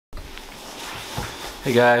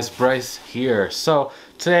Hey guys, Bryce here. So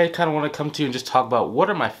today I kind of want to come to you and just talk about what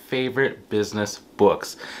are my favorite business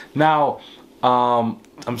books. Now,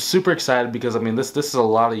 I'm super excited because I mean this is a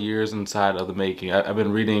lot of years inside of the making. I've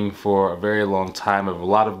been reading for a very long time. I have a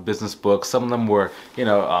lot of business books. Some of them were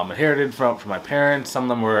inherited from my parents. Some of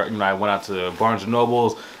them were I went out to Barnes and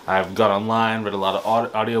Nobles. I've gone online, read a lot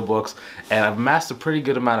of audiobooks, and I've amassed a pretty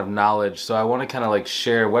good amount of knowledge. So I want to kind of like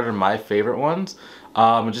share what are my favorite ones.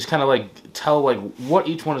 And just kind of like tell like what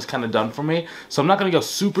each one has kind of done for me. So I'm not going to go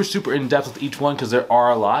super in depth with each one because there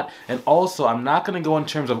are a lot, and also I'm not going to go in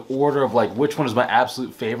terms of order of like which one is my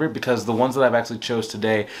absolute favorite, because the ones that I've actually chose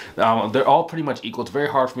today, they're all pretty much equal. It's very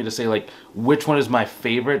hard for me to say like which one is my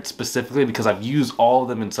favorite specifically because I've used all of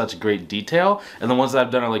them in such great detail, and the ones that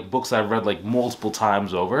I've done are like books that I've read like multiple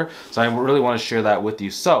times over. So I really want to share that with you.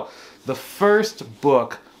 So the first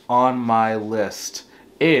book on my list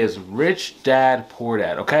is Rich Dad Poor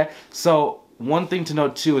Dad, okay? So one thing to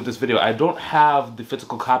note too with this video, I don't have the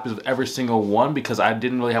physical copies of every single one because I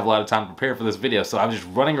didn't really have a lot of time to prepare for this video. So I was just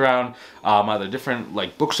running around either different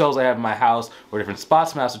like bookshelves I have in my house or different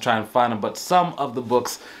spots in my house to try and find them, but some of the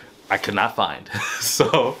books I could not find.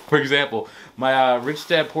 So, for example, my Rich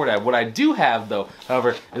Dad Poor Dad. What I do have though,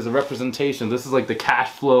 however, is a representation. This is like the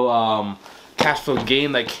cash flow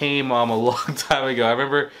game that came a long time ago. I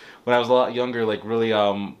remember when I was a lot younger, like really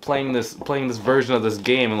playing this version of this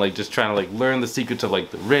game and like just trying to like learn the secrets of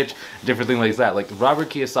like the rich, different things like that. Like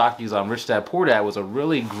Robert Kiyosaki's Rich Dad Poor Dad was a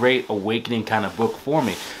really great awakening kind of book for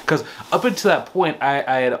me, because up until that point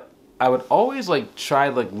I would always like try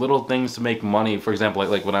like little things to make money. For example,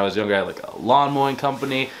 like when I was younger, I had like a lawn mowing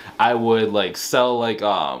company. I would like sell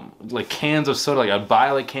like cans of soda. Like I'd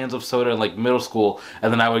buy like cans of soda in like middle school,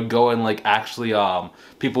 and then I would go and like actually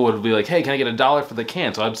people would be like, hey, can I get $1 for the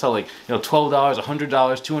can? So I'd sell like $12, $100,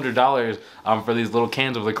 $200 for these little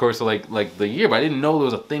cans over the course of like the year. But I didn't know there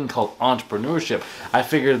was a thing called entrepreneurship. I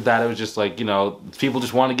figured that it was just like people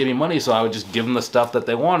just wanted to give me money, so I would just give them the stuff that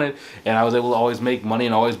they wanted, and I was able to always make money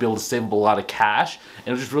and always be able to save up a lot of cash. And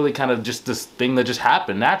it was just really kind of just this thing that just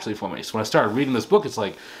happened naturally for me. So when I started reading this book, it's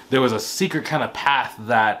like there was a secret kind of path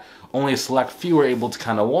that only a select few were able to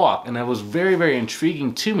kind of walk, and it was very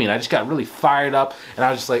intriguing to me, and I just got really fired up, and I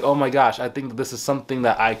was just like, oh my gosh, I think that this is something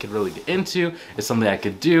that I could really get into. It's something I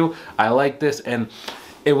could do. I like this. And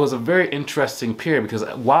it was a very interesting period because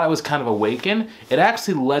while I was kind of awakened, it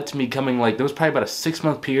actually led to me coming like, there was probably about a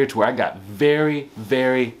 6-month period to where I got very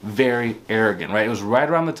arrogant, right? It was right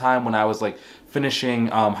around the time when I was like finishing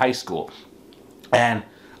high school, and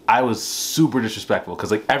I was super disrespectful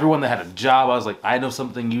because like everyone that had a job, I was like, I know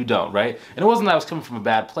something you don't, right? And it wasn't that I was coming from a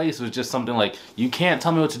bad place. It was just something like, you can't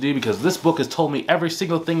tell me what to do because this book has told me every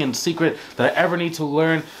single thing in secret that I ever need to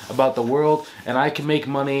learn about the world, and I can make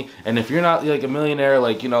money. And if you're not like a millionaire,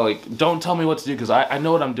 like don't tell me what to do because I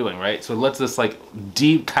know what I'm doing, right? So it lets this like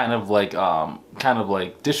deep kind of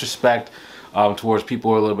like disrespect towards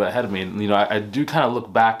people who are a little bit ahead of me. And I do kind of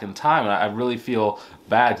look back in time, and I really feel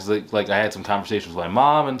bad because like I had some conversations with my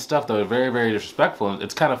mom and stuff that were very disrespectful. And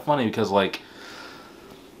it's kind of funny because like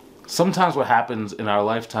sometimes what happens in our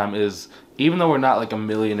lifetime is, even though we're not like a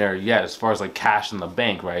millionaire yet as far as like cash in the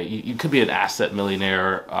bank, right? You could be an asset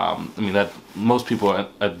millionaire. I mean, that most people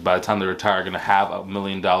by the time they retire are going to have $1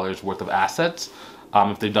 million worth of assets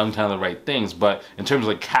if they've done kind of the right things. But in terms of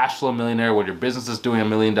like cash flow millionaire, where your business is doing $1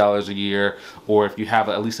 million a year, or if you have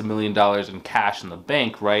at least $1 million in cash in the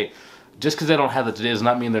bank, right? Just because they don't have that today does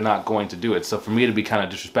not mean they're not going to do it. So for me to be kind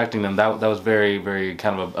of disrespecting them, that was very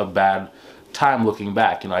kind of a bad time looking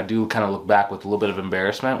back. I do kind of look back with a little bit of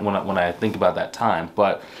embarrassment when I think about that time.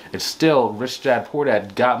 But it's still, Rich Dad Poor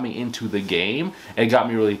Dad got me into the game. It got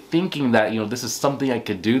me really thinking that this is something I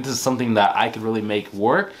could do. This is something that I could really make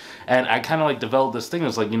work. And I kind of like developed this thing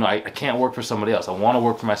that's like, I can't work for somebody else. I want to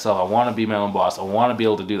work for myself. I want to be my own boss. I want to be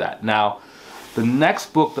able to do that. Now, the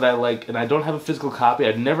next book that I like, and I don't have a physical copy,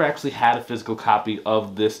 I've never actually had a physical copy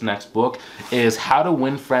of this next book, is How to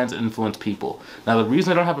Win Friends and Influence People. Now, the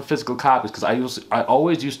reason I don't have a physical copy is because I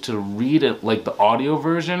always used to read it, like the audio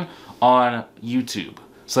version, on YouTube.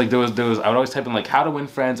 So like I would always type in like How to Win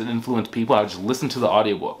Friends and Influence People. I would just listen to the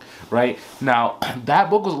audiobook, right? Now, that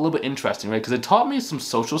book was a little bit interesting, right? Because it taught me some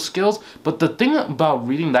social skills, but the thing about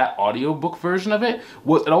reading that audiobook version of it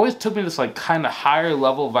was it always took me to this like kind of higher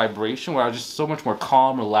level vibration where I was just so much more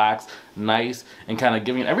calm, relaxed, nice, and kind of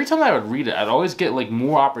giving. Every time I would read it, I'd always get like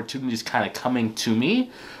more opportunities kind of coming to me.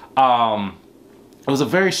 It was a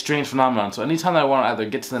very strange phenomenon. So anytime that I want to either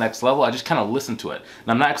get to the next level, I just kind of listen to it.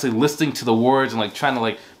 And I'm not actually listening to the words and like trying to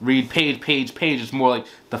like read page. It's more like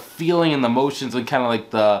the feeling and the emotions and kind of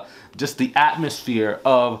like just the atmosphere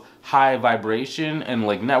of high vibration and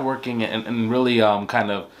like networking and really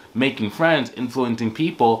kind of making friends, influencing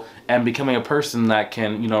people, and becoming a person that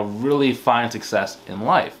can, you know, really find success in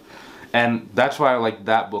life. And that's why I like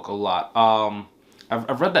that book a lot.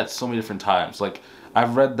 I've read that so many different times. Like,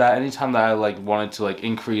 I've read that anytime that I like wanted to like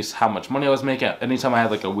increase how much money I was making. Anytime I had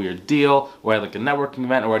like a weird deal, or I had like a networking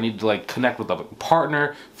event, or I needed to like connect with a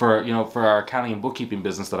partner for, you know, for our accounting and bookkeeping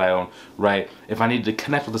business that I own, right? If I needed to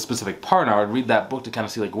connect with a specific partner, I would read that book to kind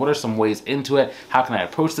of see like what are some ways into it. How can I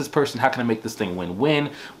approach this person? How can I make this thing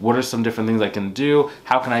win-win? What are some different things I can do?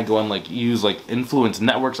 How can I go and like use like influence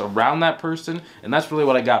networks around that person? And that's really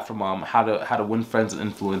what I got from how to win friends and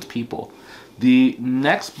influence people. The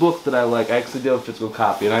next book that I like, I actually do have a physical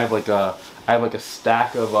copy, and I have like a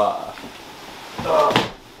stack of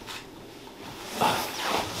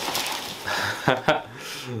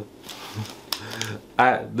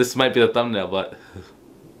this might be the thumbnail, but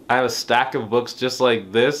I have a stack of books just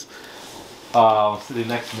like this sitting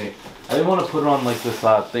next to me. I didn't want to put it on like this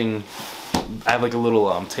thing. I have like a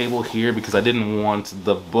little table here because I didn't want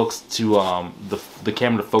the books to the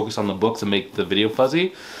camera to focus on the books and make the video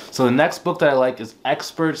fuzzy. So the next book that I like is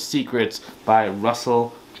Expert Secrets by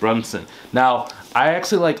Russell Brunson. Now, I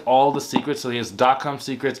actually like all the secrets. So he has .com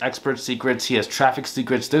secrets, expert secrets, he has traffic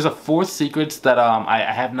secrets. There's a fourth secrets that I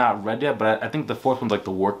have not read yet, but I think the fourth one's like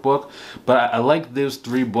the workbook. But I like those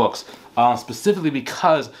three books specifically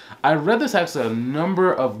because I read this actually a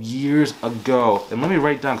number of years ago. And let me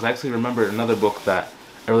write down because I actually remember another book that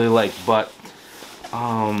I really like. But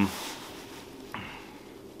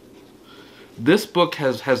this book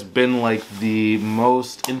has been like the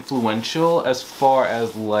most influential as far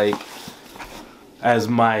as like as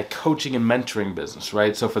my coaching and mentoring business,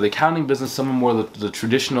 right? So for the accounting business, some of more the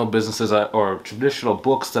traditional businesses or traditional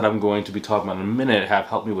books that I'm going to be talking about in a minute have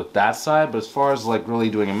helped me with that side. But as far as like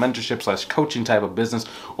really doing a mentorship / coaching type of business,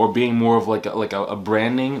 or being more of like a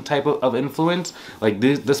branding type of influence, like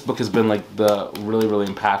this book has been like the really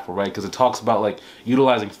impactful, right? Because it talks about like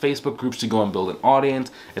utilizing Facebook groups to go and build an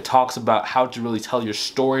audience. It talks about how to really tell your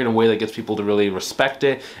story in a way that gets people to really respect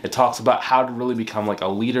it. It talks about how to really become like a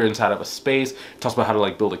leader inside of a space. It talks about how to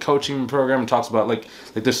like build a coaching program. It talks about like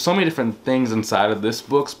there's so many different things inside of this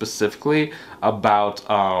book specifically about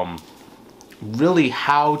really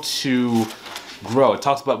how to grow. It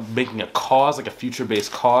talks about making a cause, like a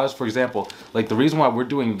future-based cause. For example, like the reason why we're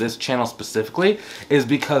doing this channel specifically is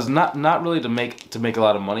because not really to make a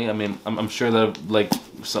lot of money. I mean, I'm sure that like,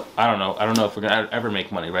 so, I don't know if we're gonna ever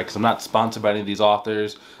make money, right? Because I'm not sponsored by any of these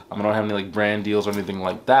authors. I don't have any like brand deals or anything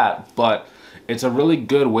like that, but it's a really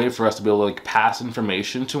good way for us to be able to like pass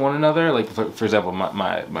information to one another. Like for example, my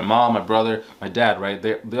mom, my brother, my dad,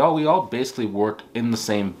 right? We all basically work in the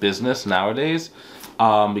same business nowadays.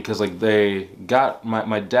 Because like they got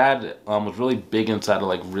my dad was really big inside of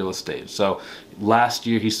like real estate. So last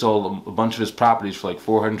year he sold a bunch of his properties for like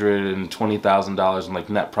 $420,000 in like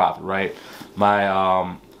net profit, right?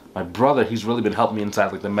 My brother, he's really been helping me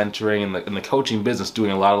inside like the mentoring and the coaching business,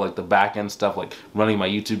 doing a lot of like the back end stuff, like running my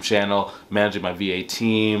YouTube channel, managing my VA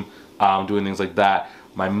team, doing things like that.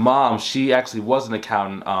 My mom, she actually was an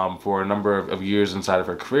accountant for a number of years inside of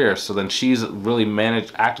her career. So then she's really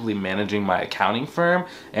actively managing my accounting firm,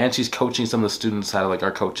 and she's coaching some of the students how to like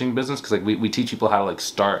our coaching business, because like we teach people how to like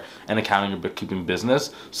start an accounting or bookkeeping business.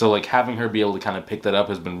 So like having her be able to kind of pick that up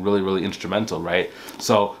has been really instrumental, right?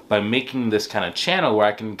 So by making this kind of channel where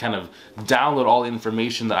I can kind of download all the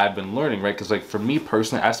information that I've been learning, right? Because like for me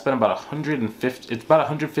personally, I spent about 150, it's about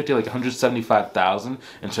 150, like 175,000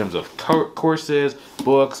 in terms of courses,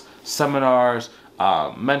 books, seminars,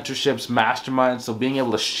 mentorships, masterminds. So being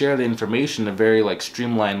able to share the information in a very like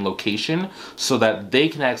streamlined location so that they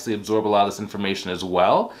can actually absorb a lot of this information as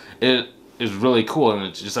well, it is really cool. And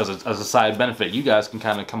it's just as a side benefit, you guys can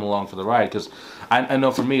kind of come along for the ride, because I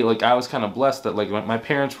know for me, like I was kind of blessed that like my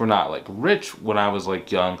parents were not like rich when I was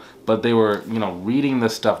like young, but they were, you know, reading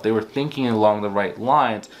this stuff, they were thinking along the right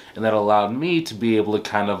lines, and that allowed me to be able to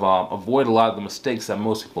kind of avoid a lot of the mistakes that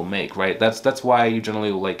most people make, right? That's why you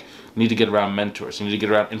generally like need to get around mentors. You need to get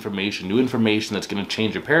around information, new information that's going to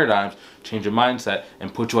change your paradigms, change your mindset,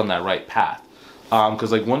 and put you on that right path.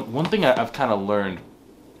 Because like one thing I've kind of learned,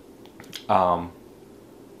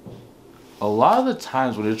 a lot of the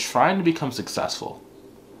times when you're trying to become successful,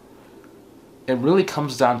 it really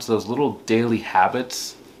comes down to those little daily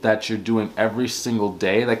habits that you're doing every single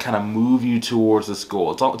day that kind of move you towards this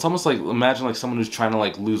goal. It's almost like, imagine like someone who's trying to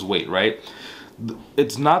like lose weight, right?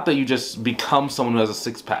 It's not that you just become someone who has a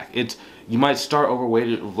six-pack. It's, you might start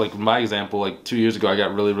overweight. Like in my example, like 2 years ago, I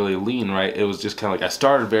got really lean, right? It was just kind of like I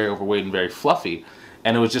started very overweight and very fluffy.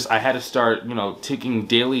 And it was just, I had to start, you know, taking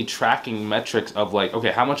daily tracking metrics of like,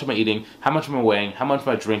 okay, how much am I eating? How much am I weighing? How much am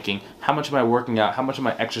I drinking? How much am I working out? How much am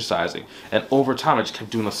I exercising? And over time, I just kept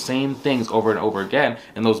doing the same things over and over again.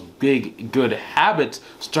 And those big, good habits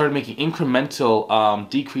started making incremental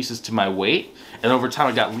decreases to my weight. And over time,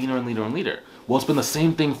 I got leaner and leaner and leaner. Well, it's been the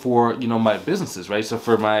same thing for, you know, my businesses, right? So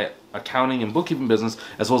for my accounting and bookkeeping business,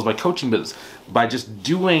 as well as my coaching business, by just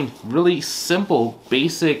doing really simple,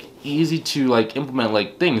 basic, easy to like implement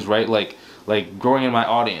like things, right? Like growing in my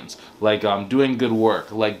audience, like doing good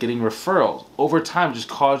work, like getting referrals, over time just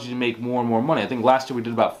caused you to make more and more money. I think last year we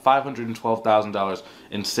did about $512,000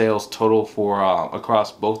 in sales total for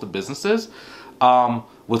across both the businesses.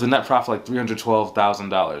 With a net profit like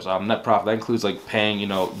 $312,000. Net profit, that includes like paying, you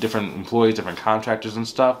know, different employees, different contractors and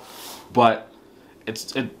stuff. But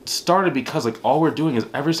it started because like all we're doing is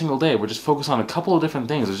every single day we're just focused on a couple of different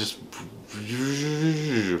things. It's just,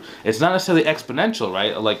 it's not necessarily exponential,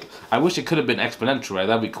 right? Like I wish it could have been exponential, right?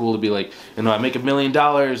 That'd be cool to be like, you know, I make $1 million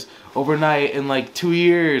overnight in like 2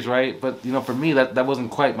 years, right? But you know, for me that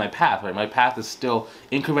wasn't quite my path, right? My path is still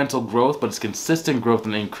incremental growth, but it's consistent growth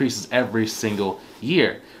and it increases every single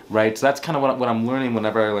year, right? So that's kind of what I'm learning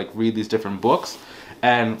whenever I like read these different books.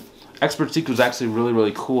 And Expert Secrets is actually really,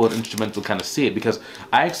 really cool and instrumental to kind of see it, because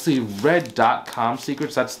I actually read .com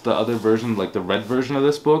Secrets, that's the other version, like the red version of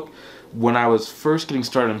this book, when I was first getting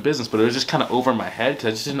started in business, but it was just kind of over my head because I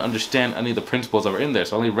just didn't understand any of the principles that were in there.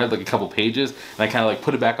 So I only read like a couple pages and I kind of like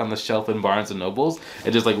put it back on the shelf in Barnes and Nobles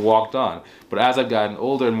and just like walked on. But as I've gotten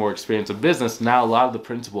older and more experienced in business, now a lot of the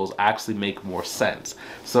principles actually make more sense.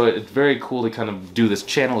 So it's very cool to kind of do this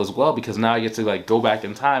channel as well, because now I get to like go back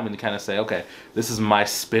in time and kind of say, okay, this is my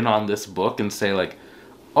spin on this book, and say like,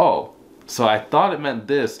 oh, so I thought it meant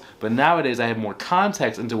this, but nowadays I have more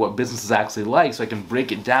context into what business is actually like, so I can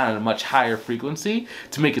break it down at a much higher frequency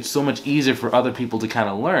to make it so much easier for other people to kind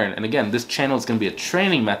of learn. And again, this channel is going to be a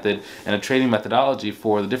training method and a training methodology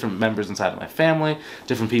for the different members inside of my family,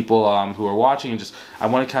 different people who are watching, and just I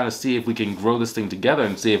want to kind of see if we can grow this thing together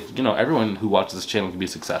and see if, you know, everyone who watches this channel can be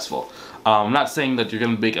successful. I'm not saying that you're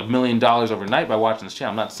going to make $1 million overnight by watching this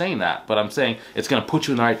channel. I'm not saying that, but I'm saying it's going to put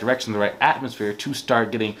you in the right direction, the right atmosphere to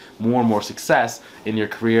start getting more and more success in your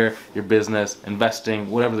career, your business,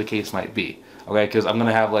 investing, whatever the case might be. Okay, because I'm going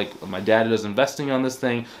to have like my dad who does investing on this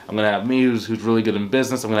thing. I'm going to have me who's really good in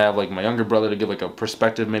business. I'm going to have like my younger brother to give like a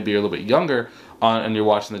perspective, maybe you're a little bit younger on and you're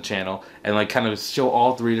watching the channel, and like kind of show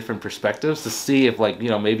all three different perspectives to see if like, you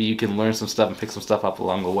know, maybe you can learn some stuff and pick some stuff up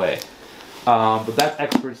along the way. But that's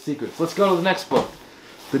Expert Secrets. Let's go to the next book.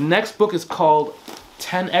 The next book is called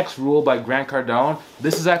 10X Rule by Grant Cardone.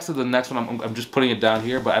 This is actually the next one. I'm just putting it down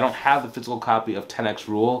here, but I don't have the physical copy of 10X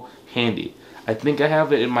Rule handy. I think I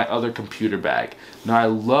have it in my other computer bag. Now, I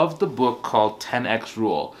love the book called 10X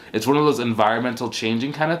Rule. It's one of those environmental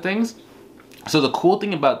changing kind of things. So the cool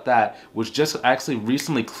thing about that, which just actually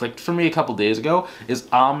recently clicked for me a couple days ago, is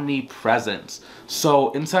omnipresence.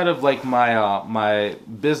 So inside of like my my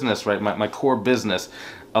business, right, my core business,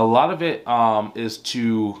 a lot of it is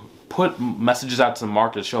to put messages out to the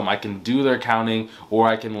market to show them I can do their accounting, or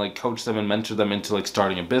I can like coach them and mentor them into like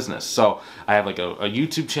starting a business. So I have like a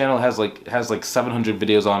YouTube channel, has like 700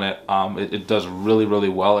 videos on it. It does really, really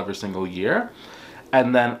well every single year.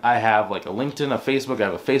 And then I have like a LinkedIn, a Facebook, I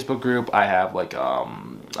have a Facebook group, I have like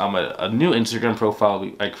a new Instagram profile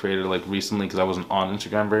I created like recently because I wasn't on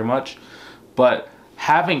Instagram very much. But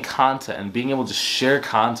having content and being able to share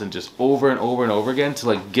content just over and over and over again to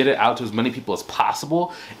like get it out to as many people as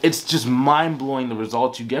possible, it's just mind-blowing the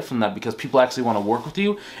results you get from that, because people actually want to work with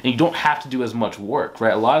you and you don't have to do as much work,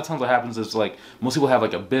 right? A lot of times what happens is like most people have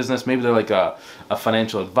like a business, maybe they're like a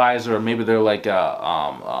financial advisor, or maybe they're like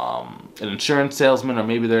an insurance salesman, or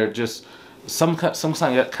maybe they're just some kind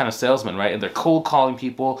of salesman, right? And they're cold calling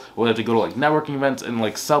people, or they have to go to like networking events and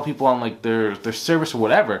like sell people on like their service or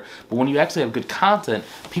whatever. But when you actually have good content,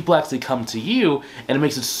 people actually come to you, and it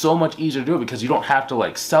makes it so much easier to do it, because you don't have to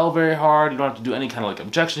like sell very hard, you don't have to do any kind of like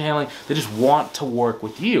objection handling. They just want to work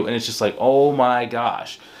with you, and it's just like, oh my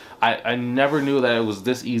gosh, I never knew that it was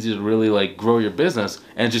this easy to really like grow your business,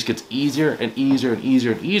 and it just gets easier and easier and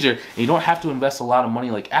easier and easier, and you don't have to invest a lot of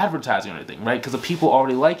money like advertising or anything, right? Because the people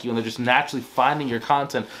already like you, and they're just naturally finding your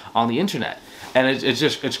content on the internet. And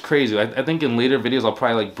it's crazy. I think in later videos I'll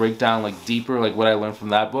probably like break down like deeper like what I learned from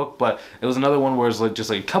that book, but it was another one where it's like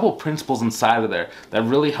just like a couple principles inside of there that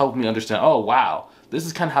really helped me understand, oh wow, this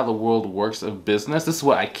is kind of how the world works of business. This is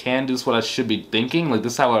what I can do. This is what I should be thinking. Like,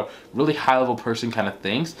 this is how a really high-level person kind of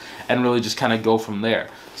thinks, and really just kind of go from there.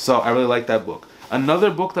 So I really like that book. Another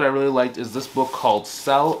book that I really liked is this book called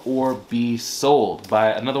Sell or Be Sold,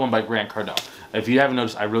 by another one by Grant Cardone. If you haven't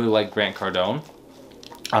noticed, I really like Grant Cardone.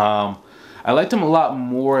 Um, I liked him a lot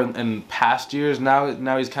more in past years.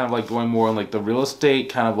 Now he's kind of like going more in like the real estate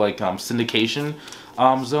kind of like syndication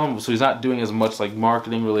zone. So he's not doing as much like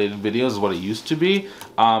marketing related videos as what it used to be.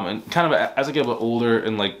 And kind of as I get a bit older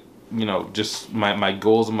and like, you know, just my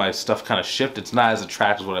goals and my stuff kind of shift, it's not as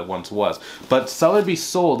attractive as what it once was. But Sell or Be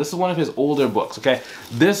Sold, this is one of his older books, okay?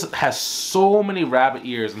 This has so many rabbit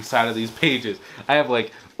ears inside of these pages. I have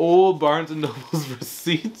like old Barnes & Noble's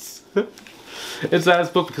receipts inside this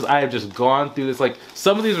book because I have just gone through this. Like,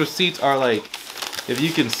 some of these receipts are like, if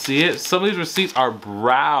you can see it, some of these receipts are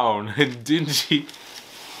brown and dingy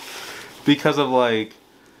because of like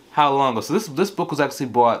how long ago. So this book was actually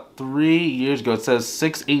bought 3 years ago. It says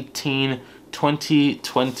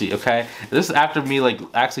 6/18/2020. Okay, this is after me like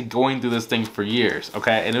actually going through this thing for years.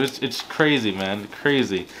 Okay, and it's crazy, man,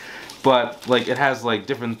 crazy. But like it has like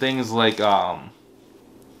different things like wow.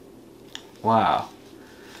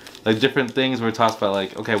 Like different things where it talks about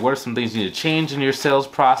like, okay, what are some things you need to change in your sales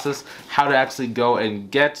process, how to actually go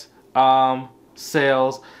and get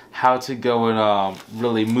sales, how to go and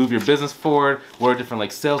really move your business forward, what are different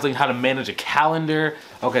like sales things, how to manage a calendar.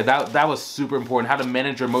 Okay, that was super important. How to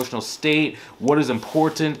manage your emotional state, what is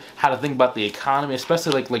important, how to think about the economy,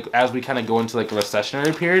 especially like as we kind of go into like a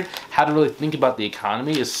recessionary period, how to really think about the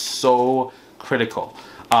economy is so critical.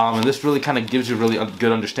 And this really kind of gives you really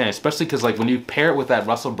good understanding, especially because like when you pair it with that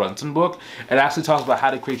Russell Brunson book, it actually talks about how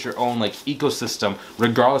to create your own like ecosystem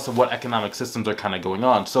regardless of what economic systems are kind of going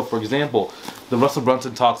on. So for example, the Russell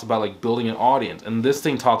Brunson talks about like building an audience, and this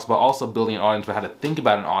thing talks about also building an audience, but how to think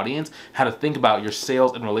about an audience, how to think about your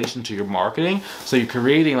sales in relation to your marketing. So you're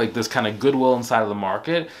creating like this kind of goodwill inside of the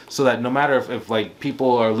market so that no matter if like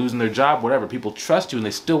people are losing their job, whatever, people trust you and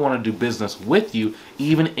they still want to do business with you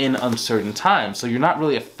even in uncertain times. So you're not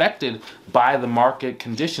really affected by the market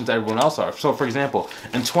conditions that everyone else are. So for example,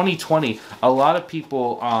 in 2020, a lot of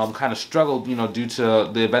people kind of struggled, you know, due to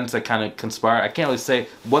the events that kind of conspire. I can't really say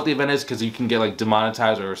what the event is because you can get like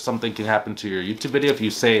demonetized or something can happen to your YouTube video if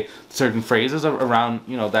you say certain phrases around,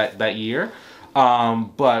 you know, that year.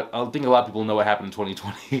 But I think a lot of people know what happened in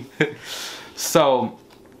 2020. So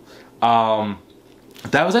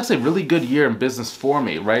that was actually a really good year in business for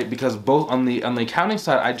me, right? Because both on the accounting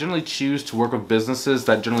side, I generally choose to work with businesses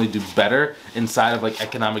that generally do better inside of like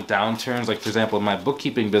economic downturns. Like for example, in my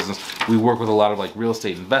bookkeeping business, we work with a lot of like real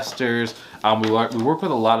estate investors. We work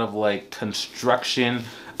with a lot of like construction.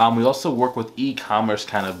 We also work with e-commerce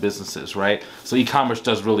kind of businesses, right? So e-commerce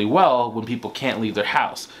does really well when people can't leave their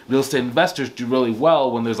house. Real estate investors do really well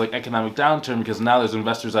when there's like economic downturn because now there's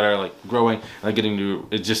investors that are like growing and like getting new.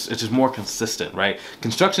 It's just more consistent, right?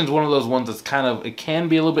 Construction is one of those ones that's kind of, it can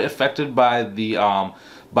be a little bit affected by the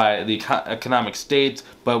economic states,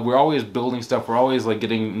 but we're always building stuff. We're always like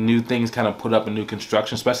getting new things kind of put up in new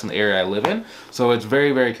construction, especially in the area I live in. So it's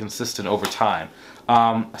very, very consistent over time.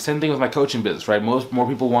 Same thing with my coaching business, right? More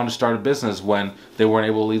people want to start a business when they weren't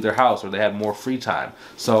able to leave their house or they had more free time.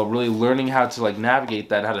 So really learning how to like navigate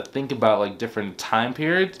that, how to think about like different time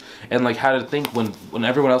periods and like how to think when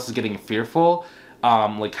everyone else is getting fearful,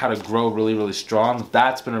 like how to grow really, really strong.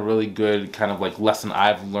 That's been a really good kind of like lesson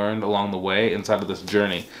I've learned along the way inside of this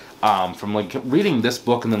journey. From like reading this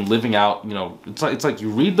book and then living out, you know, it's like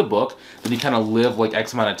you read the book, then you kind of live like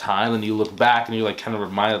X amount of time, and you look back and you're like kind of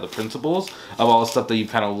reminded of the principles of all the stuff that you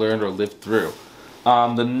kind of learned or lived through.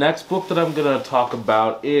 The next book that I'm gonna talk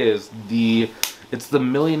about is it's the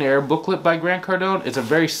Millionaire Booklet by Grant Cardone. It's a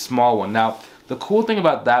very small one. Now, the cool thing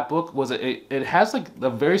about that book was it has like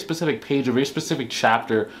a very specific page, a very specific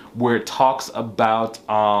chapter where it talks about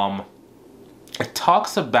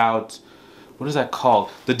what is that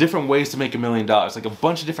called? The different ways to make $1 million. Like a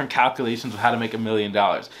bunch of different calculations of how to make $1 million.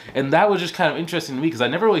 And that was just kind of interesting to me because I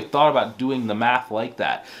never really thought about doing the math like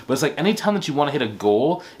that. But it's like anytime that you want to hit a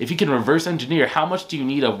goal, if you can reverse engineer how much do you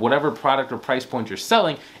need of whatever product or price point you're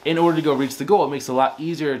selling in order to go reach the goal, it makes it a lot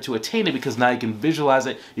easier to attain it because now you can visualize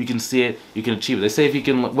it, you can see it, you can achieve it. They say if you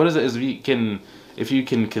can, what is it? If you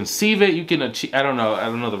can conceive it, you can achieve. I don't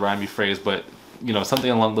know the rhymey phrase, but you know,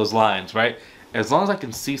 something along those lines, right? As long as I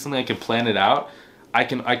can see something, I can plan it out, I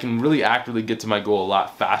can really accurately get to my goal a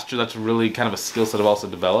lot faster. That's really kind of a skill set I've also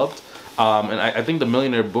developed. And I think the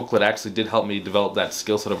Millionaire Booklet actually did help me develop that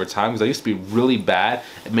skill set over time because I used to be really bad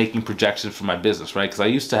at making projections for my business, right? Because I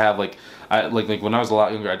used to have like when I was a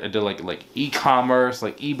lot younger, I did like e-commerce,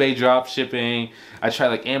 like eBay drop shipping. I tried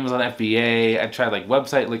like Amazon FBA. I tried like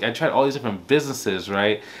website, like I tried all these different businesses,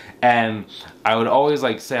 right? And I would always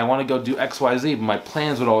like say I want to go do XYZ, but my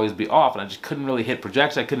plans would always be off, and I just couldn't really hit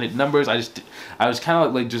projections. I couldn't hit numbers. I was kind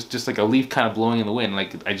of like just like a leaf kind of blowing in the wind.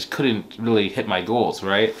 Like I just couldn't really hit my goals,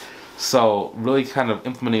 right? So really kind of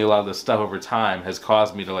implementing a lot of this stuff over time has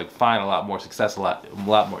caused me to like find a lot more success a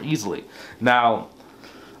lot more easily. Now,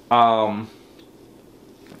 another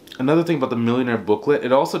thing about the Millionaire Booklet,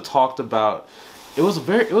 it also talked about, it was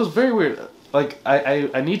very weird. Like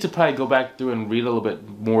I need to probably go back through and read a little bit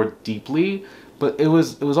more deeply, but it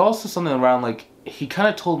was also something around like, he kind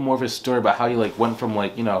of told more of his story about how he like went from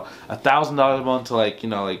like, you know, $1,000 a month to like, you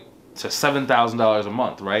know, like to $7,000 a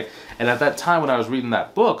month, right? And at that time when I was reading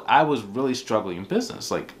that book, I was really struggling in business.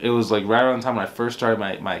 Like it was like right around the time when I first started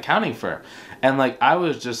my accounting firm, and like I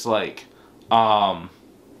was just like, I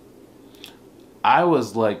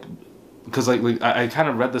was like, because like I kind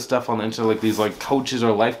of read the stuff on the internet, like these like coaches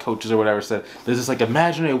or life coaches or whatever said there's this like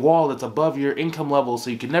imaginary wall that's above your income level, so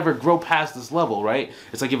you can never grow past this level, right?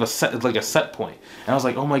 It's like you have it's like a set point, and I was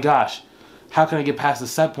like, oh my gosh, how can I get past the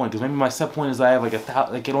set point? Because maybe my set point is I have like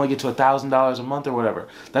I can only get to $1,000 a month or whatever.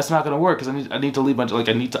 That's not gonna work because I need to leave my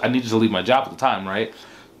I needed to leave my job at the time, right?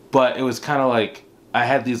 But it was kind of like I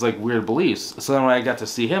had these like weird beliefs. So then when I got to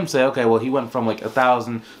see him say, okay, well he went from like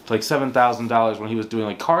 $1,000 to like $7,000 when he was doing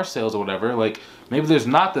like car sales or whatever. Like maybe there's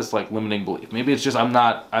not this like limiting belief. Maybe it's just I'm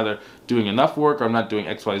not either doing enough work or I'm not doing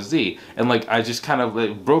X, Y, Z. And like I just kind of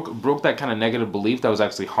like broke that kind of negative belief that was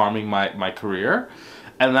actually harming my career.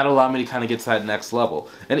 And that allowed me to kind of get to that next level.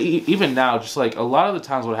 And even now, just like a lot of the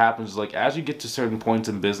times what happens is like as you get to certain points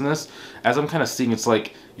in business, as I'm kind of seeing, it's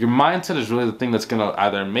like your mindset is really the thing that's going to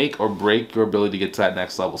either make or break your ability to get to that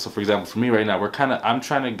next level. So for example, for me right now, I'm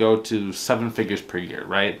trying to go to 7 figures per year,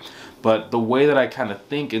 right? But the way that I kind of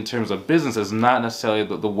think in terms of business is not necessarily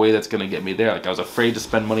the way that's going to get me there. Like I was afraid to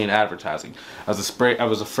spend money in advertising. I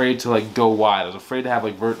was afraid to like go wide. I was afraid to have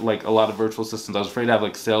like a lot of virtual assistants. I was afraid to have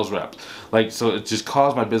like sales reps. Like so it just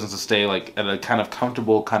caused my business to stay like at a kind of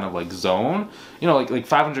comfortable kind of like zone. You know, like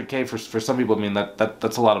 500K for some people. I mean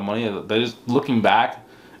that's a lot of money. That is, looking back,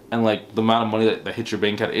 and like the amount of money that hits your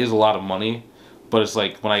bank account is a lot of money. But it's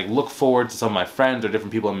like when I look forward to some of my friends or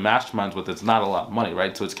different people in masterminds with, it's not a lot of money,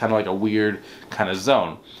 right? So it's kind of like a weird kind of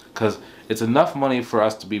zone, because it's enough money for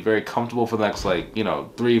us to be very comfortable for the next like, you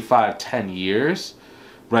know, 3, 5, 10 years,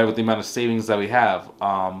 right? With the amount of savings that we have.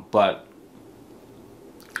 But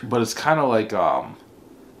it's kind of like,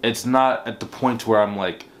 it's not at the point to where I'm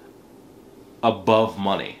like above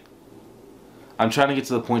money. I'm trying to get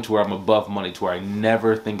to the point to where I'm above money, to where I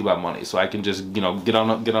never think about money, so I can just, you know, get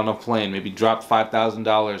on a plane, maybe drop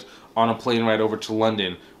 $5,000 on a plane ride over to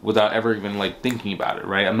London without ever even like thinking about it,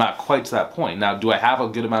 right? I'm not quite to that point. Now, do I have a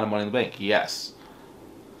good amount of money in the bank? Yes.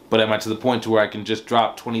 But am I to the point to where I can just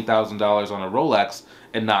drop $20,000 on a Rolex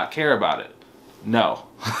and not care about it? No.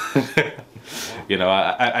 You know,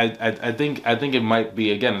 I think it might be,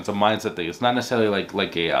 again, it's a mindset thing. It's not necessarily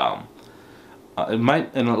like a it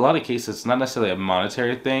might, in a lot of cases, it's not necessarily a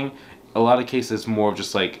monetary thing. A lot of cases, more of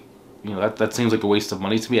just like, you know, that seems like a waste of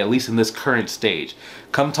money to me, at least in this current stage.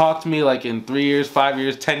 Come talk to me like in 3 years, 5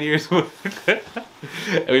 years, 10 years,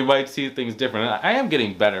 and we might see things different. And I am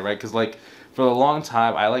getting better, right? Because like for a long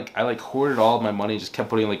time, I hoarded all of my money, just kept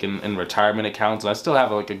putting like in retirement accounts, and I still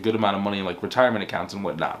have like a good amount of money in like retirement accounts and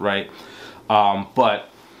whatnot, right? But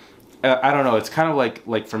I don't know. It's kind of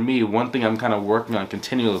like for me, one thing I'm kind of working on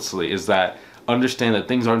continuously is that understand that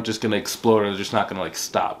things aren't just going to explode, or they're just not going to like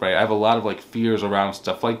stop, right? I have a lot of like fears around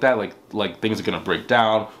stuff like that, like things are going to break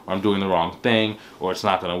down, or I'm doing the wrong thing, or it's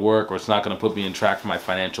not going to work, or it's not going to put me in track for my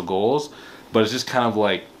financial goals. But it's just kind of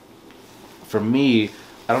like, for me,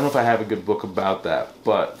 I don't know if I have a good book about that,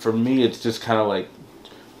 but for me it's just kind of like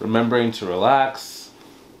remembering to relax,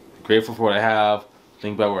 grateful for what I have,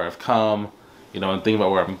 think about where I've come, you know, and think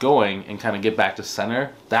about where I'm going, and kind of get back to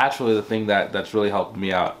center. That's really the thing that's really helped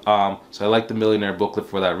me out. So I like the Millionaire Booklet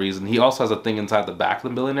for that reason. He also has a thing inside the back of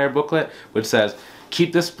the Millionaire Booklet which says,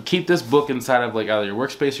 keep this book inside of like either your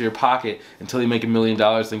workspace or your pocket until you make $1 million,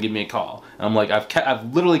 then give me a call. And I'm like,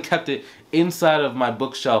 I've literally kept it inside of my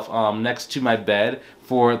bookshelf next to my bed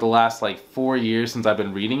for the last like 4 years since I've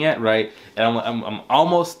been reading it, right? And I'm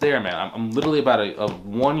almost there, man. I'm literally about a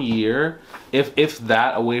 1 year, if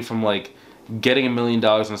that, away from like getting $1 million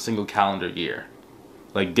in a single calendar year.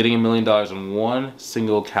 Like getting $1 million in one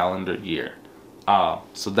single calendar year.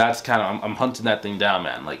 So that's kind of, I'm hunting that thing down,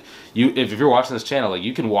 man. Like if you're watching this channel, like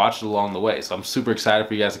you can watch it along the way. So I'm super excited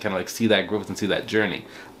for you guys to kind of like see that growth and see that journey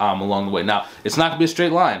along the way. Now, it's not gonna be a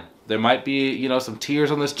straight line. There might be, you know, some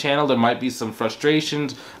tears on this channel. There might be some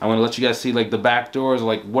frustrations. I'm gonna let you guys see like the back doors,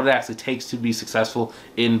 like what it actually takes to be successful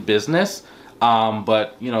in business.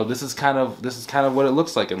 But you know, this is kind of what it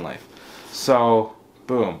looks like in life. So,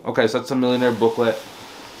 boom. Okay, so that's a Millionaire Booklet.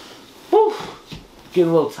 Whew. Getting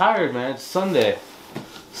a little tired, man. It's Sunday,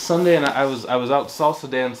 and I was out salsa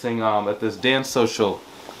dancing at this dance social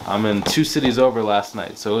I'm in 2 cities over last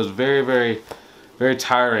night, so it was very, very, very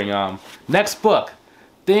tiring. Next book,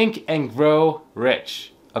 Think and Grow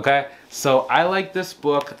Rich. Okay, so I like this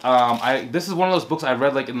book. This is one of those books I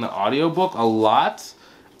read like in the audiobook a lot.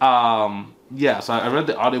 Yeah, so I read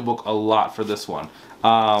the audiobook a lot for this one.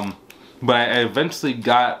 But I eventually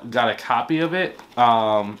got a copy of it.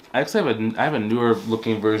 I actually have a newer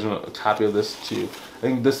looking version of a copy of this too. I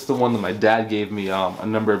think this is the one that my dad gave me a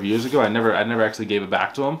number of years ago. I never actually gave it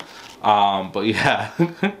back to him. But yeah.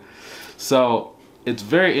 So it's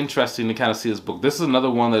very interesting to kind of see this book. This is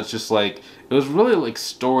another one that's just like, it was really like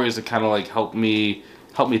stories that kind of like help me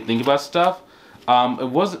think about stuff.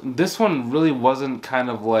 This one really wasn't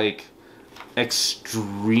kind of like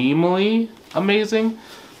extremely amazing.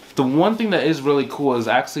 The one thing that is really cool is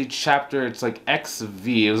actually chapter, it's like XV.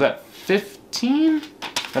 Was that 15?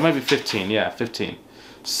 That might be 15. Yeah, 15.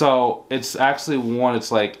 So it's actually one,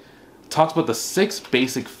 it's like, talks about the 6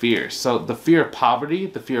 basic fears. So the fear of poverty,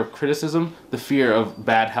 the fear of criticism, the fear of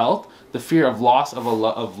bad health, the fear of loss of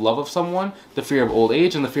love of someone, the fear of old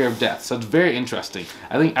age, and the fear of death. So it's very interesting.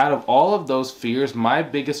 I think out of all of those fears, my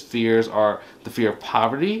biggest fears are the fear of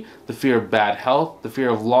poverty, the fear of bad health, the fear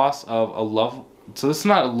of loss of a love. So this is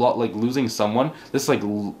not a lot like losing someone. This is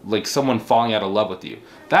like someone falling out of love with you.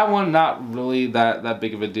 That one, not really that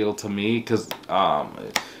big of a deal to me, because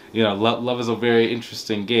you know, love is a very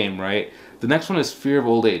interesting game, right? The next one is fear of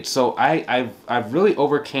old age. So I've really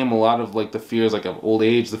overcame a lot of like the fears like of old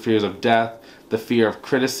age, the fears of death, the fear of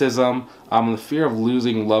criticism, the fear of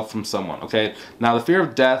losing love from someone. Okay, now the fear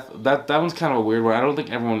of death, that one's kind of a weird one. I don't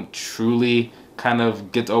think everyone truly kind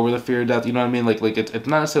of gets over the fear of death. You know what I mean? Like it's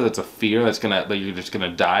not necessarily it's a fear that's gonna like you're just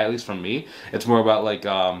gonna die. At least from me, it's more about like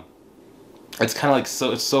it's kind of like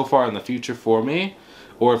it's so far in the future for me.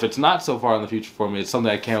 Or if it's not so far in the future for me, it's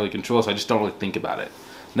something I can't really control, so I just don't really think about it.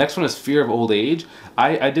 Next one is fear of old age.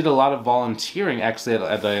 I did a lot of volunteering actually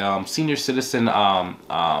at the senior citizen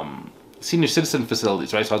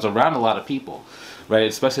facilities, right? So I was around a lot of people, right?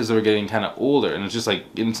 Especially as they were getting kind of older, and it's just like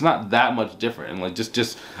it's not that much different. And like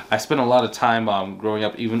just I spent a lot of time growing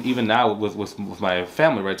up, even now with my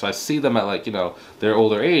family, right? So I see them at like, you know, their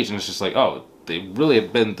older age, and it's just like, oh, they really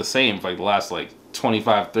have been the same for like the last like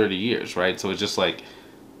 25, 30 years, right? So it's just like,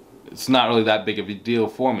 it's not really that big of a deal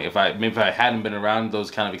for me. Maybe if I hadn't been around those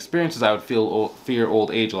kind of experiences, I would fear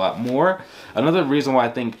old age a lot more. Another reason why I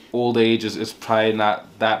think old age is probably not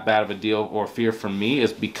that bad of a deal or fear for me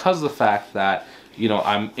is because of the fact that, you know,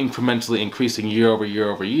 I'm incrementally increasing year over year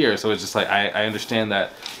over year. So it's just like I understand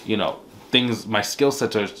that, you know, my skill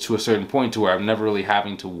sets are to a certain point to where I'm never really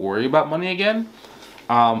having to worry about money again.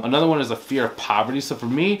 Another one is a fear of poverty. So for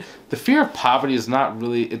me, the fear of poverty is not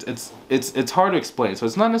really, it's hard to explain. So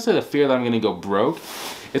it's not necessarily a fear that I'm going to go broke.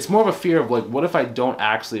 It's more of a fear of like, what if I don't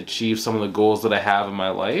actually achieve some of the goals that I have in my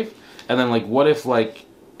life? And then like, what if like,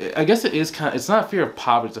 I guess it is it's not a fear of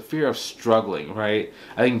poverty, it's a fear of struggling, right?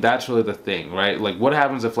 I think that's really the thing, right? Like what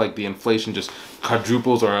happens if like the inflation just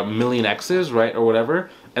quadruples or a million X's, right? Or whatever.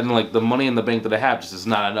 And then like the money in the bank that I have just is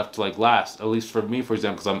not enough to like last, at least for me, for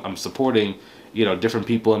example, because I'm supporting, you know, different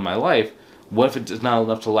people in my life. What if it's not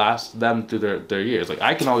enough to last them through their years? Like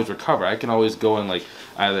I can always recover. I can always go and like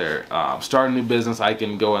either start a new business. I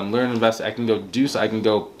can go and learn, invest. I can go I can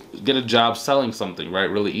go get a job selling something, right,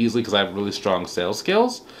 really easily because I have really strong sales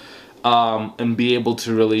skills, and be able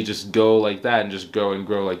to really just go like that and just go and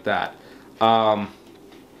grow like that.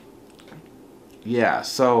 Yeah,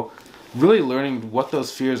 so really learning what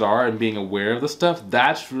those fears are and being aware of the stuff,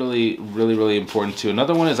 that's really, really, really important too.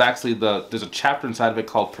 Another one is actually there's a chapter inside of it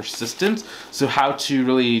called persistence. So how to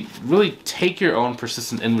really, really take your own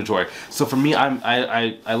persistent inventory. So for me,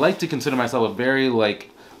 I like to consider myself a very like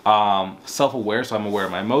self-aware. So I'm aware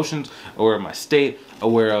of my emotions, aware of my state,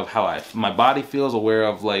 aware of how my body feels, aware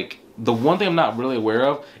of like, the one thing I'm not really aware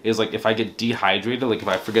of is like if I get dehydrated, like if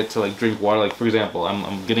I forget to like drink water, like for example,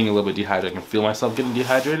 I'm getting a little bit dehydrated. I can feel myself getting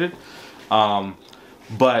dehydrated.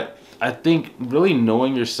 But I think really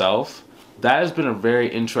knowing yourself, that has been a very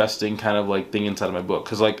interesting kind of like thing inside of my book.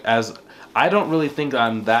 Cause like I don't really think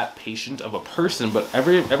I'm that patient of a person, but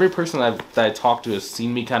every person that I talk to has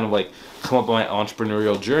seen me kind of like come up on my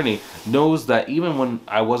entrepreneurial journey, knows that even when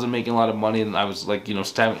I wasn't making a lot of money and I was like, you know,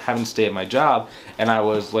 having to stay at my job and I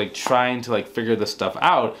was like trying to like figure this stuff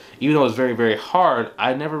out, even though it was very, very hard,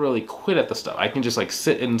 I never really quit at the stuff. I can just like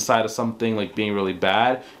sit inside of something like being really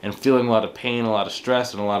bad and feeling a lot of pain, a lot of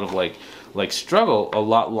stress, and a lot of like struggle a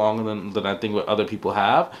lot longer than I think what other people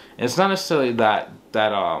have. And it's not necessarily that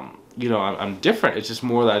you know, I'm different. It's just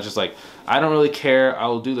more that I don't really care. I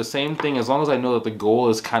will do the same thing as long as I know that the goal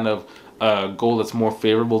is kind of a goal that's more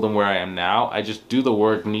favorable than where I am now, I just do the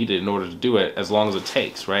work needed in order to do it, as long as it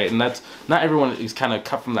takes, right? And that's, not everyone is kind of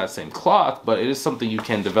cut from that same cloth, but it is something you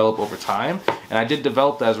can develop over time. And I did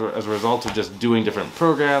develop that as a result of just doing different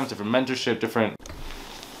programs, different mentorship, different...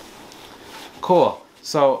 Cool.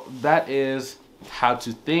 So that is how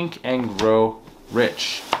to think and grow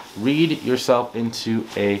rich. Read yourself into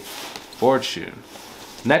a fortune.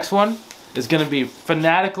 Next one is going to be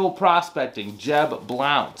Fanatical Prospecting, Jeb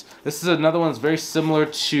Blount. This is another one that's very similar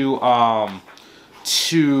to Grant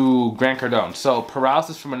Cardone. So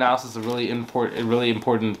paralysis from analysis is a really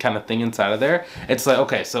important kind of thing inside of there. It's like,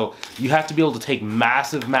 okay, so you have to be able to take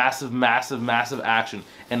massive action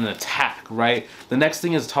and an attack, right? The next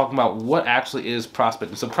thing is talking about what actually is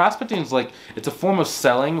prospecting. So prospecting is like, it's a form of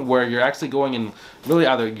selling where you're actually going and really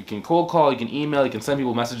either you can cold call, you can email, you can send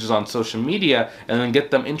people messages on social media and then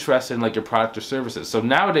get them interested in like your product or services. So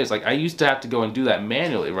nowadays, like I used to have to go and do that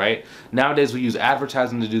manually, right? Nowadays we use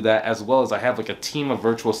advertising to do that, as well as I have like a team of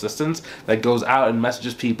virtual assistants that goes out and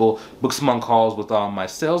messages people, books them on calls with my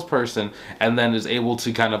salesperson, and then is able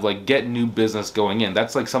to kind of like get new business going in.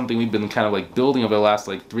 That's like something we've been kind of like building over the last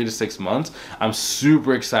like 3 to 6 months. I'm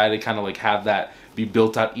super excited to kind of like have that be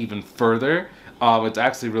built out even further. It's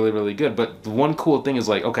actually really good. But the one cool thing is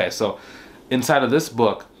like, okay, so inside of this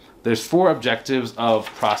book, there's 4 objectives of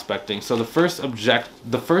prospecting. So the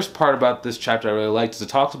first part about this chapter I really liked is it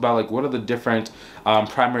talks about like what are the different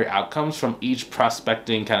primary outcomes from each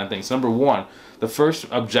prospecting kind of thing. So number 1, the first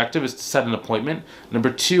objective is to set an appointment.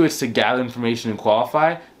 Number 2 is to gather information and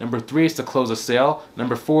qualify. Number 3 is to close a sale.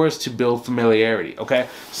 Number 4 is to build familiarity. Okay,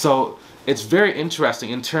 so it's very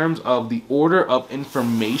interesting in terms of the order of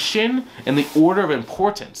information and the order of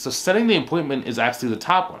importance. So setting the appointment is actually the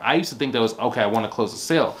top one. I used to think that was, okay, I want to close a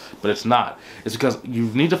sale, but it's not. It's because you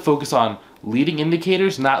need to focus on leading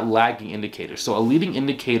indicators, not lagging indicators. So a leading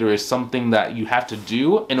indicator is something that you have to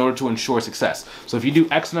do in order to ensure success. So if you do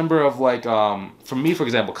X number of like, for me, for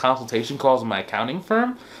example, consultation calls in my accounting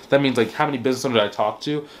firm, that means like how many business owners I talk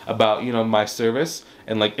to about, you know, my service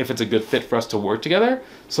and like if it's a good fit for us to work together.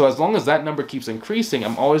 So as long as that number keeps increasing,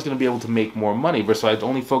 I'm always going to be able to make more money versus I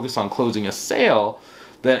only focus on closing a sale.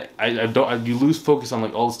 That you lose focus on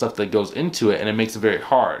like all the stuff that goes into it, and it makes it very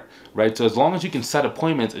hard, right? So as long as you can set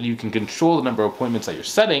appointments and you can control the number of appointments that you're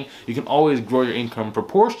setting, you can always grow your income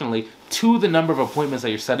proportionally to the number of appointments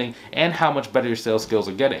that you're setting and how much better your sales skills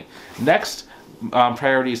are getting. Next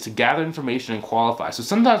priority is to gather information and qualify. So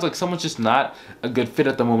sometimes like someone's just not a good fit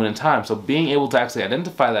at the moment in time. So being able to actually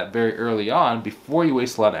identify that very early on before you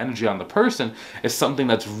waste a lot of energy on the person is something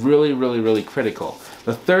that's really critical.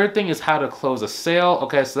 The third thing is how to close a sale.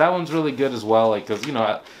 Okay, so that one's really good as well, like because you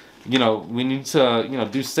know, we need to, you know,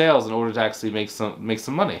 do sales in order to actually make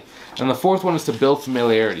some money. And the fourth one is to build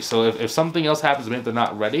familiarity. So if something else happens, maybe they're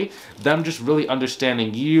not ready, them just really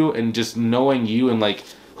understanding you and just knowing you and like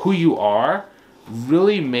who you are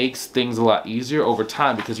really makes things a lot easier over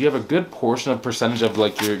time, because you have a good percentage of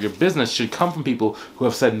like your business should come from people who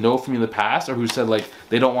have said no from you in the past, or who said like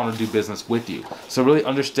they don't want to do business with you. So really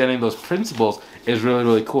understanding those principles is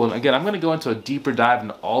really cool. And again, I'm going to go into a deeper dive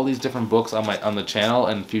into all these different books on the channel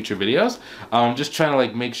and future videos. I'm just trying to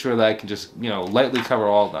like make sure that I can just, you know, lightly cover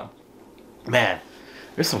all of them. Man,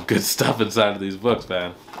 there's some good stuff inside of these books,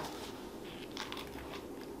 man.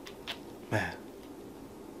 Man.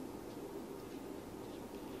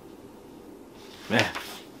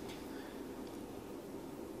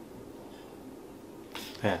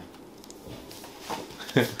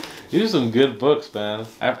 These are some good books, man.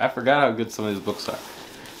 I forgot how good some of these books are.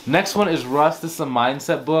 Next one is Rust. This is a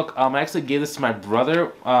mindset book. I actually gave this to my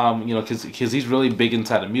brother, you know, because he's really big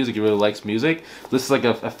inside of music. He really likes music. This is like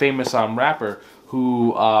a famous rapper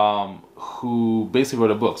who basically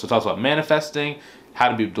wrote a book. So it talks about manifesting, how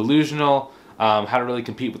to be delusional, how to really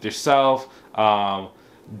compete with yourself,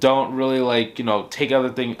 don't really like, you know, take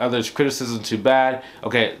others' criticism too bad.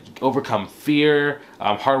 Okay, overcome fear,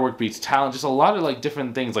 hard work beats talent. Just a lot of like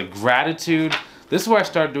different things, like gratitude. This is where I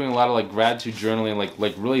started doing a lot of like gratitude journaling,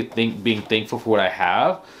 like really being thankful for what I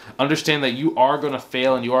have. Understand that you are gonna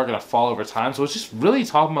fail and you are gonna fall over time. So it's just really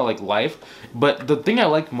talking about like life. But the thing I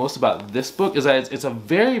like most about this book is that it's a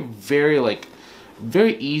very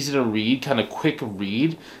easy to read, kind of quick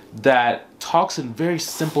read that talks in very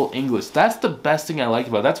simple English. That's the best thing I liked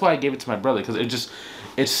about it. That's why I gave it to my brother, because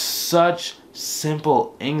it's such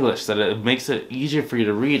simple English that it makes it easier for you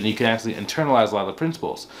to read, and you can actually internalize a lot of the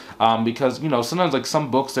principles. Because, you know, sometimes like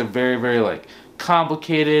some books are very like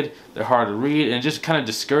complicated, they're hard to read, and it just kind of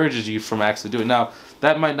discourages you from actually doing it. Now,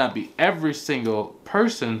 that might not be every single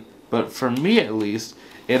person, but for me at least,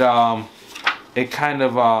 it kind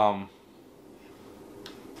of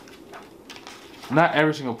not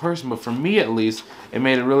every single person, but for me at least, it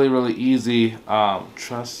made it really, really easy.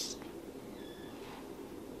 Trust.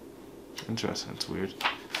 Interesting. It's weird.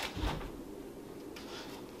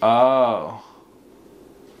 Oh.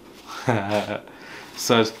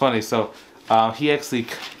 So it's funny. So he actually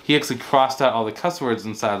crossed out all the cuss words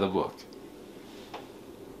inside the book.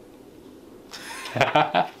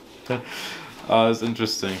 Oh, it's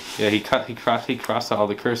interesting. Yeah, he crossed out all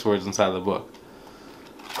the curse words inside the book.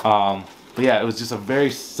 But yeah, it was just a very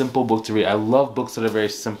simple book to read. I love books that are very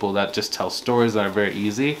simple, that just tell stories that are very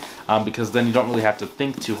easy, because then you don't really have to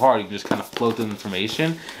think too hard. You can just kind of flow through the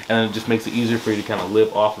information, and then it just makes it easier for you to kind of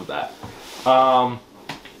live off of that. I'm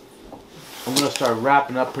going to start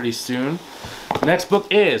wrapping up pretty soon. Next book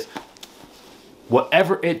is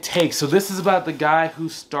Whatever It Takes. So this is about the guy who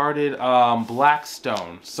started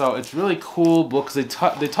Blackstone. So it's really cool book because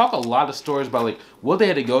they talk a lot of stories about like what they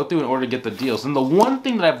had to go through in order to get the deals. And the one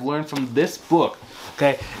thing that I've learned from this book,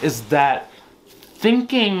 okay, is that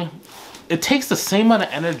thinking, it takes the same amount of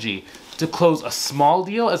energy to close a small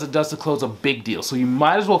deal as it does to close a big deal. So you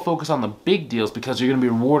might as well focus on the big deals because you're going to be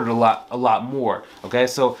rewarded a lot more. Okay,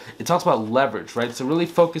 so it talks about leverage, right? So really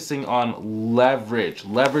focusing on leverage.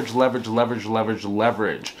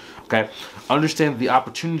 Okay, understand the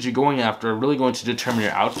opportunities you're going after are really going to determine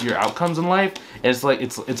your outcomes in life. And it's like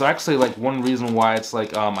it's actually like one reason why it's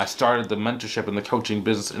like I started the mentorship and the coaching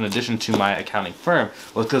business in addition to my accounting firm,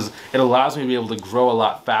 was because it allows me to be able to grow a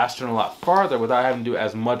lot faster and a lot farther without having to do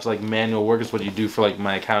as much like manual work as what you do for like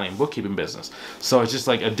my accounting and bookkeeping business. So it's just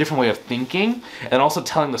like a different way of thinking, and also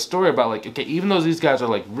telling the story about like, okay, even though these guys are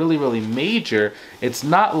like really major, it's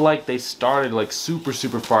not like they started like super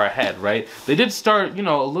far ahead, right? They did start, you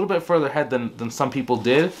know, a little bit further ahead than some people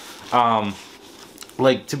did.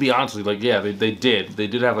 Like, to be honest with you, like, yeah, they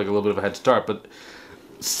did have like a little bit of a head start, but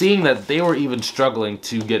seeing that they were even struggling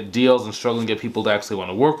to get deals and struggling to get people to actually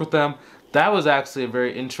want to work with them, that was actually a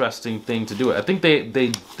very interesting thing to do. I think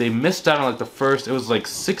they missed out on like the first, it was like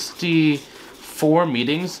 64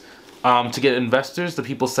 meetings to get investors. The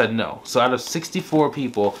people said no. So out of 64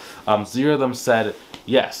 people, 0 of them said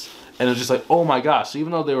yes. And it was just like, oh my gosh, so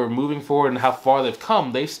even though they were moving forward and how far they've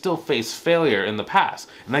come, they still faced failure in the past.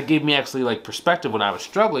 And that gave me actually like perspective when I was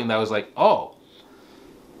struggling. That was like, oh,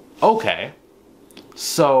 okay.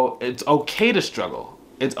 So it's okay to struggle.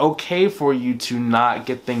 It's okay for you to not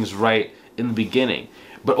get things right in the beginning.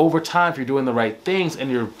 But over time, if you're doing the right things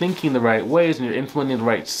and you're thinking the right ways and you're implementing the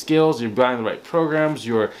right skills, you're buying the right programs,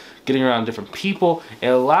 you're getting around different people, it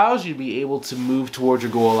allows you to be able to move towards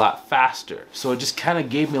your goal a lot faster. So it just kind of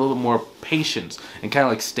gave me a little bit more patience and kind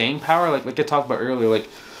of like staying power. Like I talked about earlier, like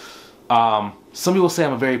some people say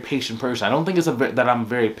I'm a very patient person. I don't think it's that I'm a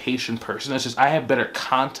very patient person. It's just I have better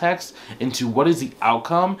context into what is the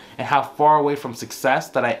outcome and how far away from success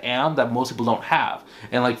that I am that most people don't have.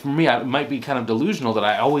 And like for me, it might be kind of delusional that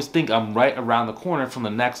I always think I'm right around the corner from the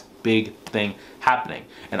next big thing happening.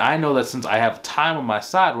 And I know that since I have time on my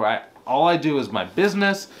side where all I do is my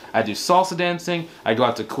business, I do salsa dancing, I go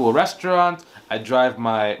out to cool restaurants, I drive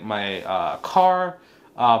my car.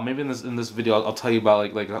 Maybe in this video I'll tell you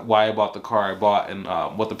about like why I bought the car I bought and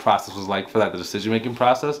what the process was like for that, the decision making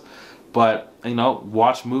process. But you know,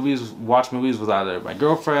 watch movies with either my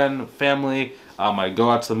girlfriend, family. I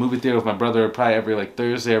go out to the movie theater with my brother probably every like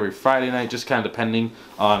Thursday, every Friday night, just kind of depending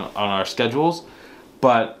on our schedules.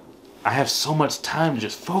 But I have so much time to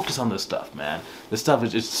just focus on this stuff, man. This stuff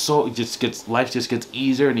is just so, life just gets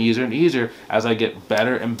easier and easier and easier as I get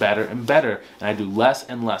better and better and better. And I do less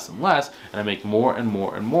and less and less, and I make more and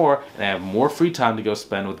more and more, and I have more free time to go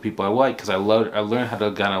spend with the people I like because I learned how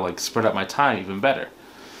to kind of like spread out my time even better.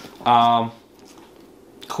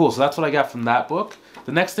 Cool, so that's what I got from that book.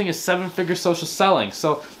 The next thing is 7-Figure Social Selling.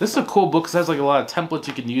 So this is a cool book because it has like a lot of templates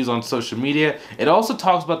you can use on social media. It also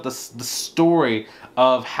talks about the story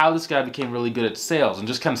of how this guy became really good at sales and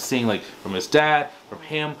just kind of seeing like from his dad, from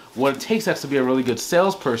him, what it takes to be a really good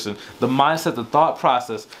salesperson, the mindset, the thought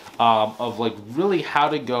process of like really how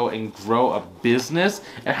to go and grow a business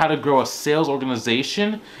and how to grow a sales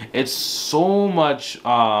organization. It's so much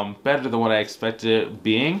better than what I expected it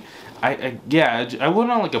being. I went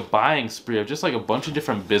on like a buying spree of just like a bunch of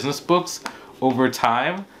different business books over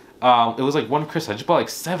time. It was like one Christmas, I just bought like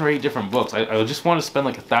 7 or 8 different books. I just wanted to spend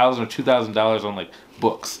like $1,000 or $2,000 on like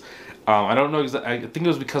books. I don't know exactly. I think it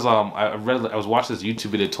was because I was watching this YouTube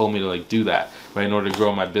video that told me to like do that, right, in order to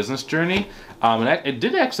grow my business journey. And it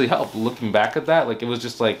did actually help. Looking back at that, like it was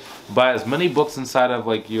just like buy as many books inside of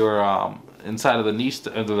like your inside of the niche,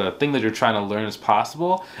 the thing that you're trying to learn as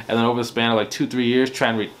possible, and then over the span of like 2-3 years, try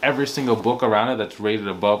and read every single book around it that's rated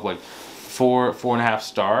above like 4.5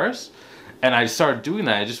 stars. And I started doing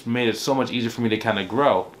that. It just made it so much easier for me to kind of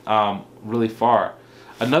grow really far.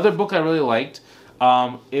 Another book I really liked,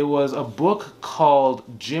 it was a book called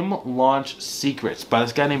Gym Launch Secrets by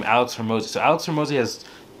this guy named Alex Hormozi. So Alex Hormozi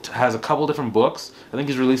has a couple different books. I think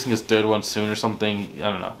he's releasing his third one soon or something.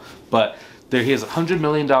 I don't know. But there he has $100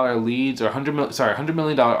 million leads, or $100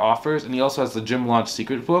 million offers, and he also has the Gym Launch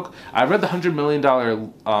Secret book. I read the $100 million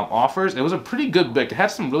offers. It was a pretty good book. It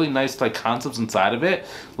had some really nice like concepts inside of it,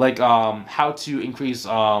 like how to increase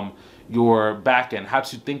your back end, how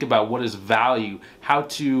to think about what is value, how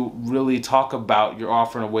to really talk about your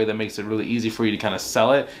offer in a way that makes it really easy for you to kind of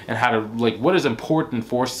sell it, and how to like what is important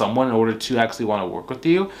for someone in order to actually want to work with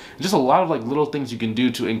you. And just a lot of like little things you can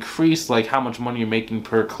do to increase like how much money you're making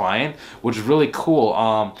per client, which is really cool.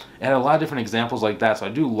 It had a lot of different examples like that, so I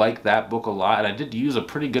do like that book a lot, and I did use a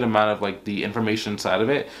pretty good amount of like the information inside of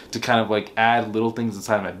it to kind of like add little things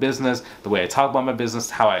inside of my business, the way I talk about my business,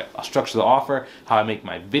 how I structure the offer, how I make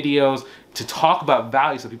my videos, to talk about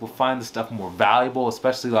value so people find the stuff more valuable,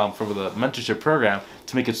 especially for the mentorship program,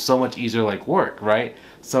 to make it so much easier like work, right?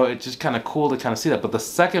 So it's just kind of cool to kind of see that. But the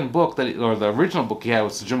second book or the original book he had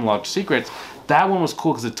was the Gym Launch Secrets. That one was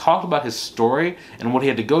cool because it talked about his story and what he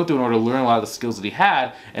had to go through in order to learn a lot of the skills that he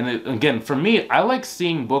had. And again, for me, I like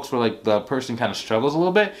seeing books where like the person kind of struggles a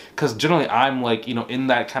little bit, because generally I'm like, you know, in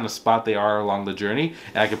that kind of spot they are along the journey,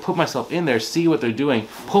 and I can put myself in there, see what they're doing,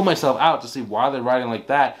 pull myself out to see why they're writing like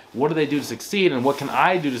that, what do they do to succeed, and what can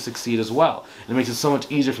I do to succeed as well. And it makes it so much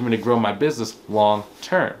easier for me to grow my business long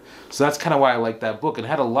term. So that's kind of why I like that book. It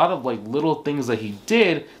had a lot of like little things that he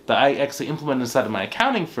did that I actually implemented inside of my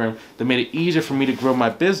accounting firm that made it easier for me to grow my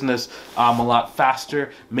business a lot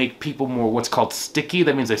faster, make people more what's called sticky.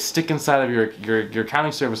 That means they stick inside of your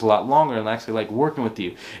accounting service a lot longer and actually like working with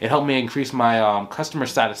you. It helped me increase my customer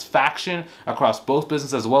satisfaction across both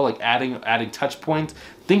businesses as well, like adding touch points.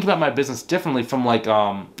 Think about my business differently from like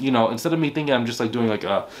you know, instead of me thinking I'm just like doing like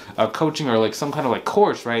a coaching or like some kind of like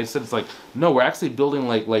course, right? Instead it's like, no, we're actually building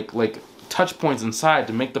like touch points inside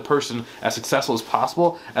to make the person as successful as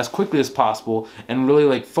possible, as quickly as possible, and really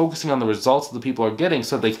like focusing on the results that the people are getting,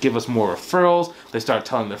 so they give us more referrals, they start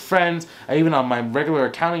telling their friends. Even on my regular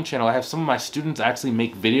accounting channel, I have some of my students actually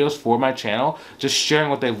make videos for my channel, just sharing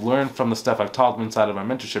what they've learned from the stuff I've taught them inside of my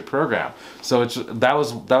mentorship program. So that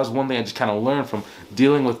was one thing I just kind of learned from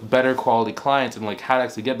dealing with better quality clients, and like how to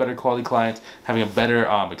actually get better quality clients, having a better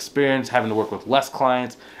experience, having to work with less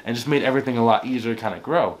clients, and just made everything a lot easier to kind of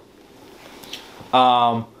grow.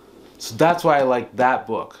 So that's why I like that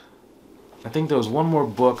book. I think there was one more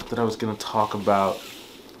book that I was going to talk about,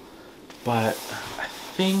 but I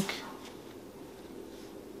think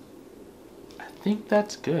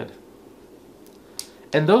that's good.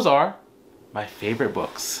 And those are my favorite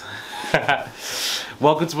books.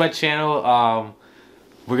 Welcome to my channel.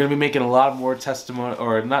 We're going to be making a lot more a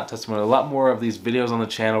lot more of these videos on the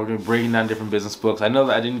channel. We're going to be breaking down different business books. I know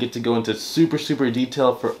that I didn't get to go into super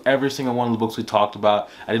detail for every single one of the books we talked about.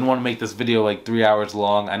 I didn't want to make this video like 3 hours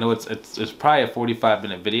long. I know it's probably a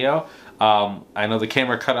 45-minute video. I know the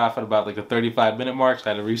camera cut off at about like the 35-minute mark, so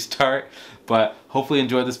I had to restart. But hopefully you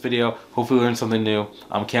enjoyed this video. Hopefully you learned something new.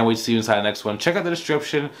 Can't wait to see you inside the next one. Check out the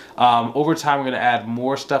description. Over time, we're going to add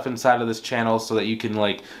more stuff inside of this channel so that you can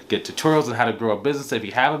like get tutorials on how to grow a business if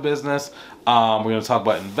you have a business. We're going to talk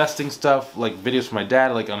about investing stuff, like videos from my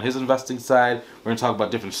dad, like on his investing side. We're going to talk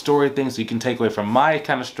about different story things so you can take away from my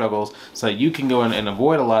kind of struggles so that you can go in and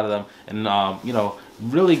avoid a lot of them, and you know,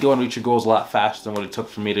 really go and reach your goals a lot faster than what it took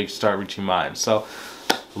for me to start reaching mine. So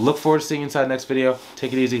look forward to seeing you inside the next video.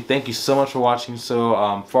 Take it easy. Thank you so much for watching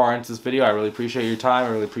so far into this video. I really appreciate your time. I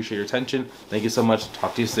really appreciate your attention. Thank you so much.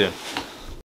 Talk to you soon.